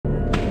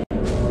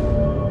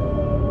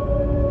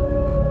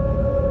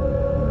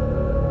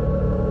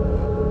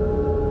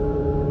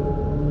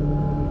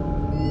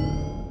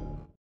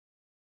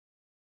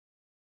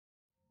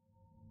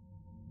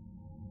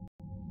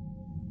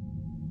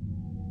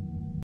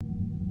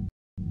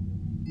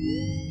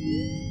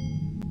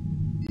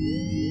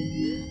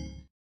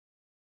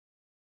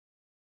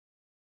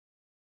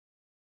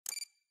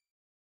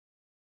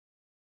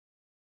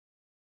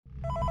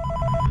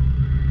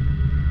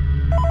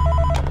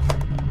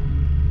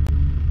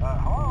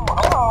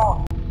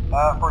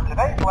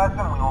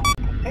lesson, we will be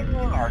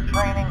continuing our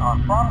training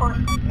on proper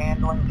suit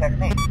handling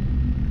techniques.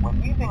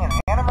 When using an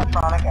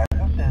animatronic as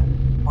a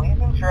suit, please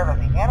ensure that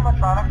the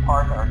animatronic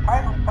parts are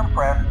tightly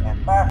compressed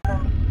and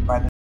fastened by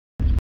the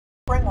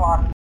spring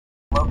locks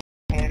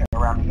located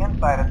around the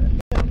inside of the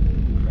suit.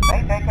 It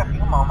may take a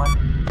few moments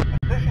to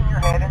position your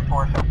head and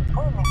torso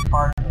between these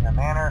parts in a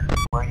manner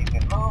where you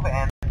can move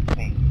and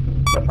speak.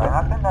 Try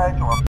not to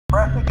nudge or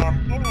press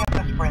against any of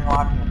the spring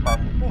locks inside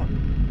the suit.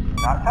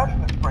 Do not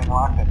touch the spring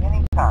locks at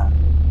any time.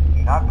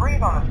 Do not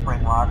breathe on the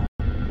spring locks,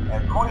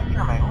 as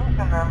moisture may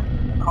loosen them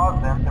and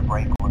cause them to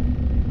break loose.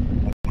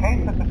 In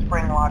case that the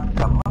spring locks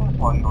come loose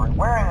while you are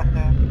wearing a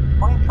suit,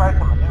 please try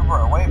to maneuver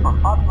away from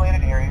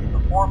populated areas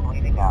before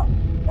bleeding out,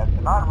 as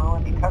to not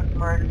ruin the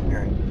customer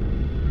experience.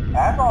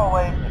 As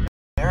always, if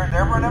there is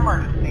ever an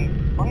emergency,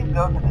 please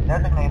go to the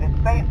designated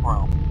safe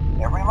room.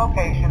 Every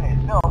location is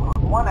built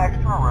with one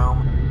extra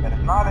room that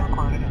is not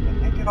included in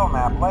the digital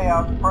map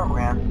layouts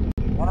programmed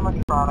into the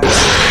animatronic.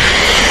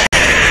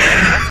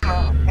 This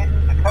room is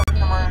hidden to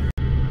customers,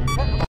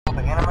 invisible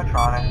to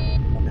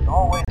animatronics, and is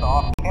always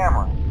off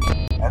camera.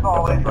 As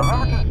always,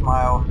 remember to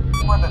smile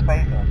for the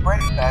face of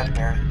Freddy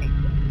Fazbear's Pizza.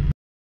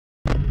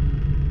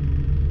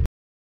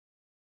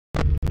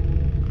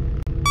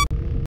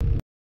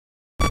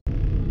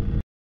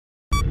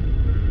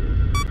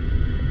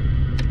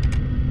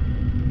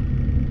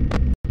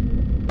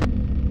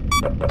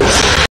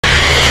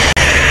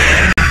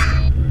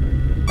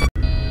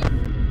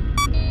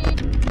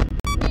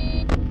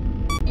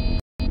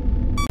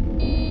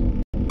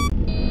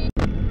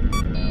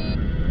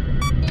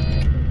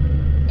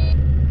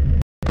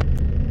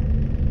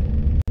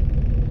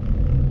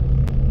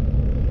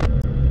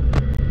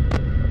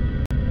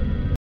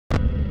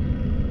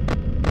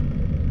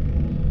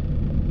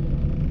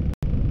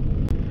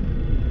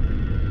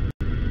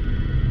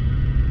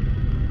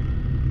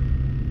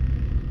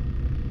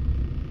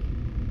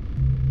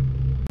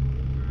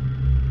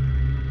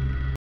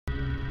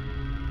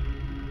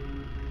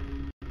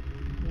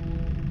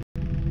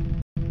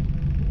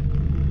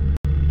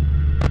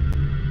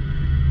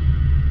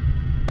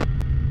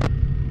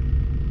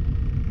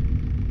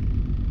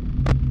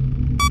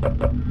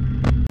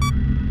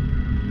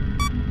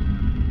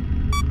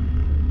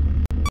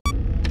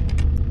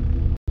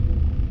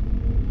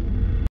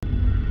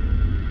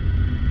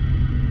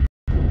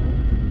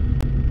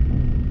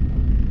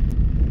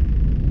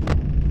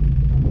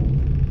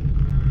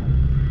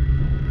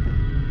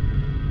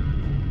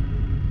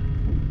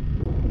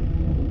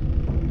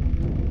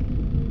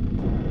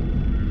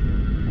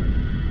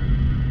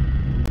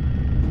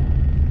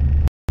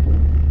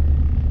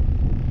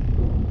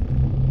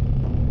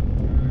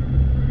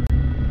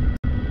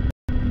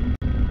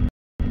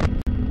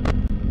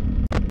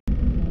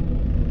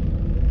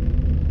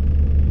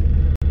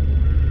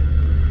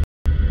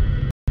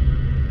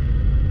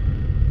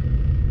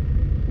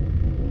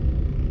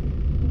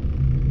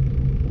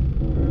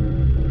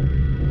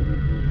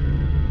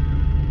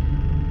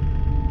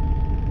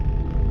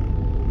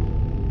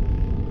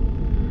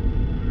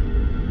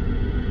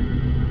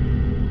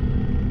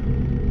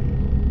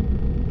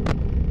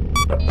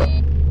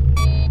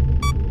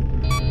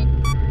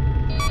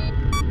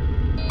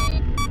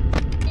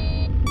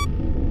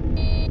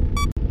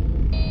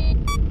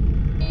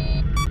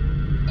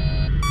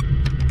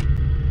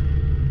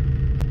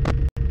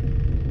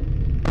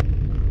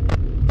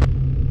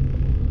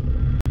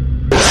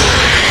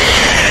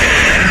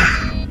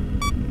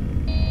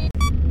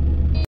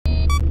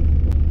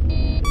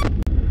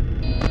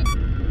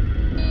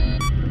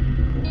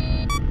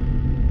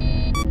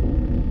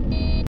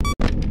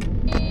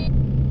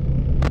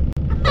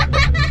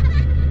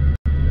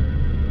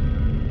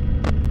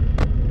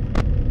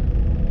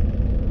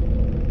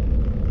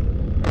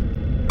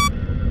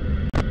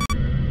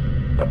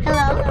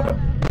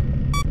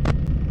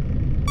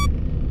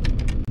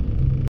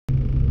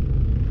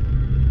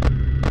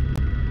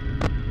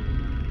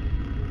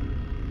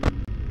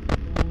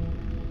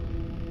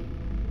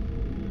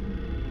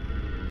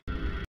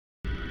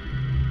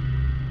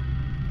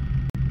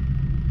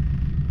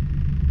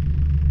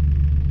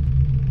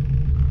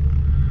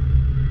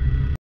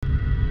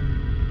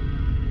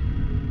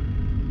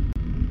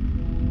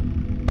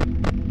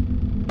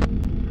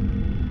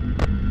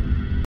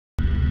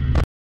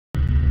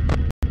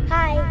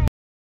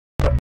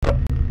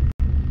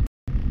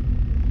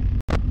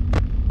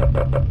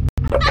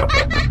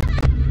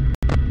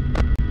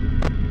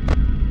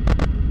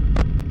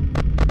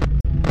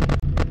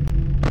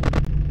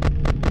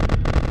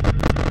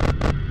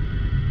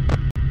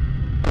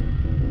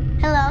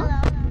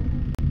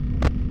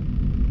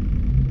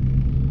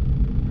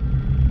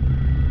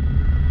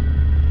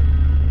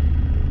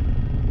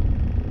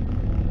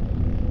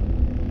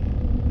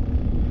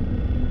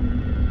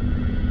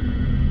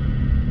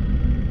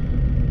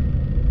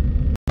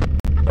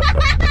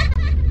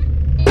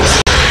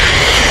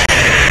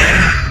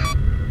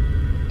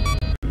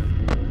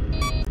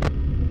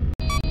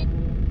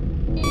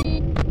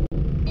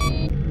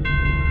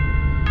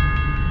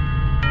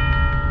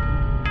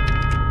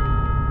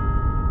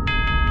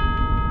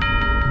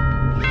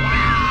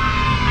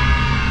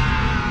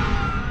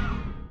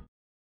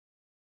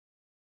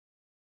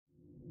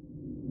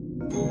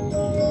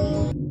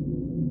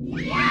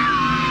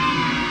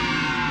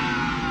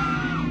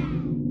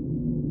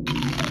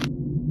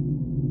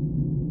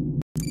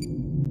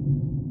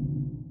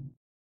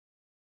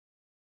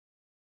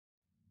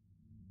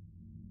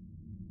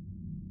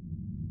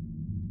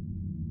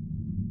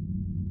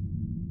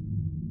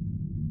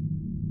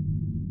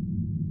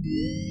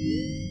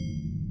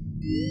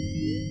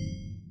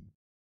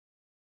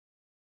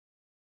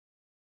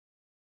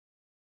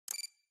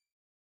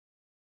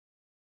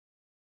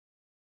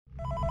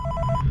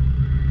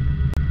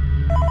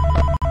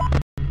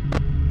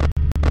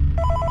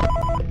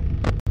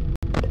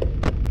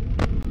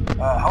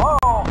 Hello.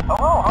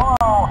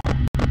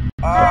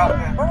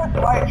 There's been a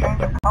slight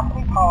change of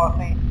company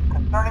policy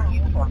concerning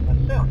use of the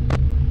suit.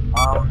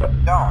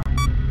 Don't.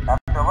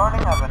 After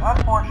learning of an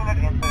unfortunate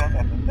incident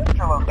at the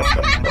sister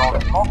location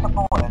involving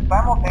multiple and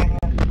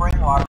simultaneous spring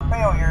lock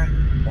failures,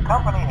 the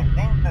company has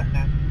deemed the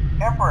suit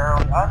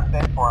temporarily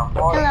unfit for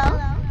employees.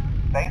 Hello?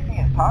 Safety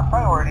is top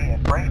priority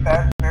at Freddy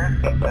Fazbear's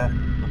Pizza,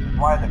 which is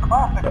why the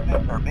classic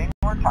suits are being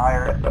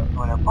retired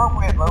to an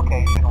appropriate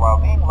location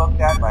while being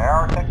looked at by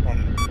our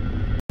technicians.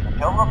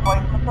 Until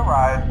replacements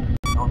arrive,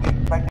 you will be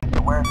expected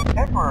to wear the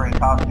temporary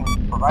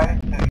costumes provided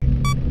to you.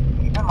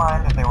 Keep in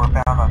mind that they were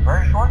found on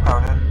very short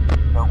notice,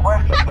 so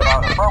questions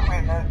about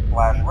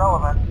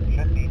appropriateness/relevance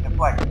should be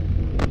deflected.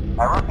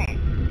 I repeat,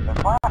 the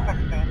classic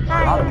suits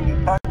are not to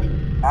be touched,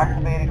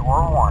 activated,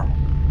 or worn.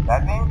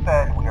 That being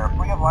said, we are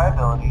free of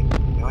liability.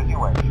 Do as you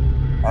wish.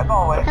 As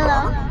always,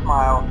 remember to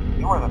smile.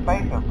 You are the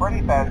face of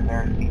Freddy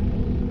Fazbear's Pizza.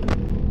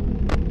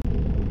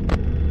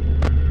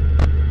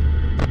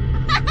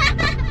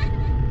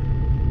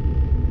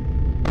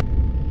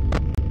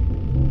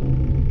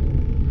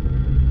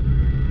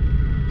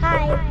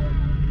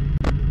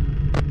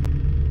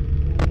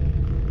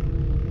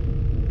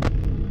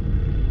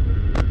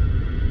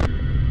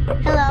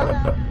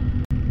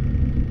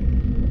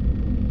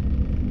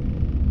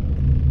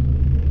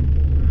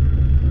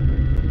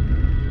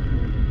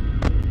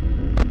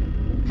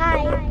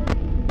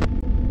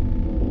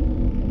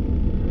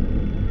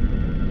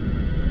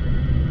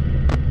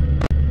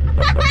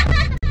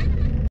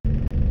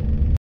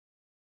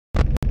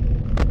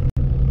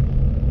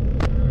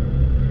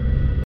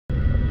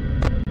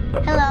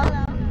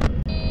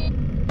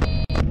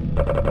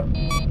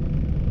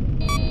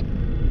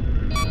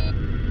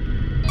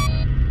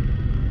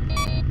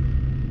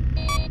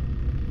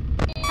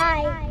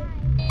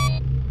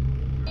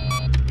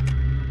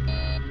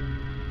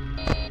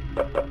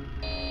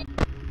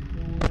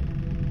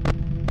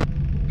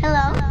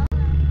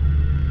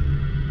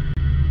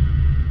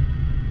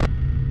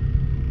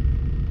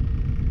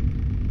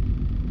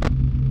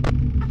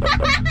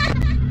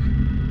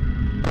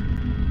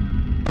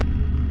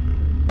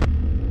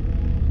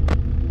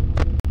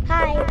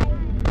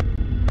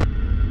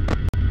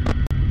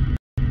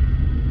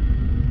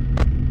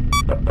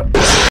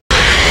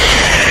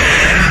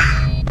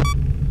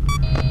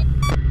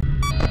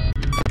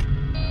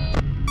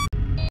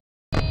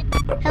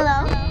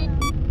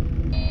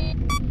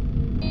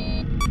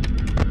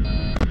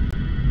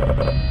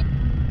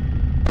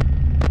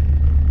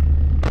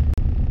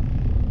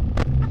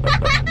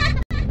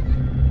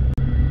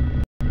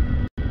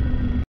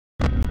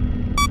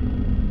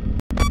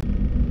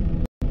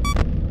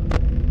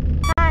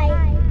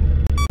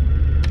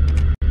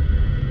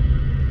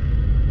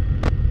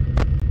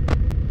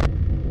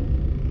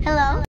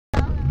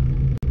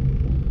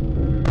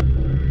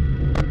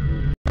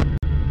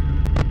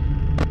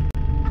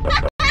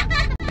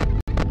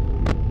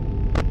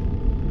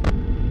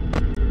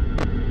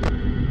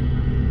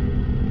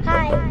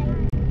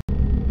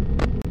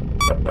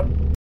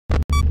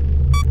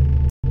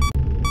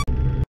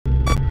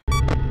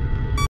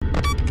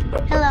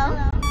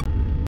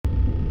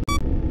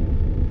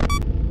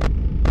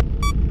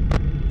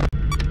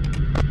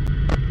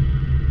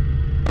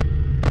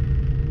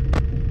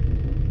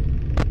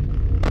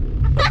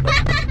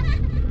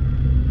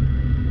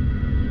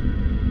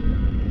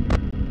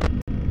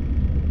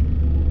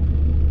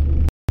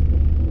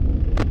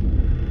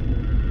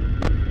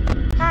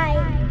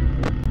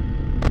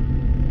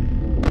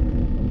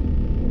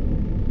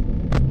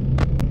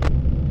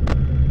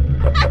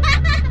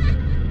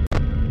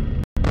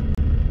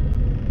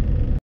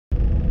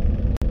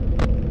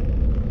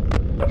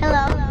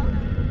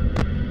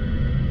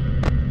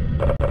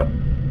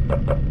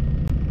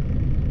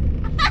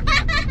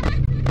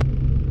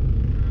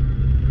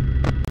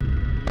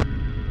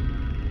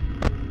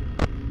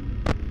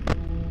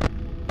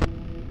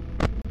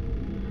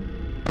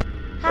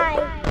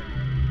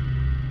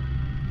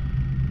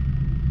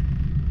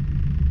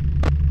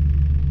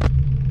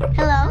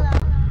 Hello?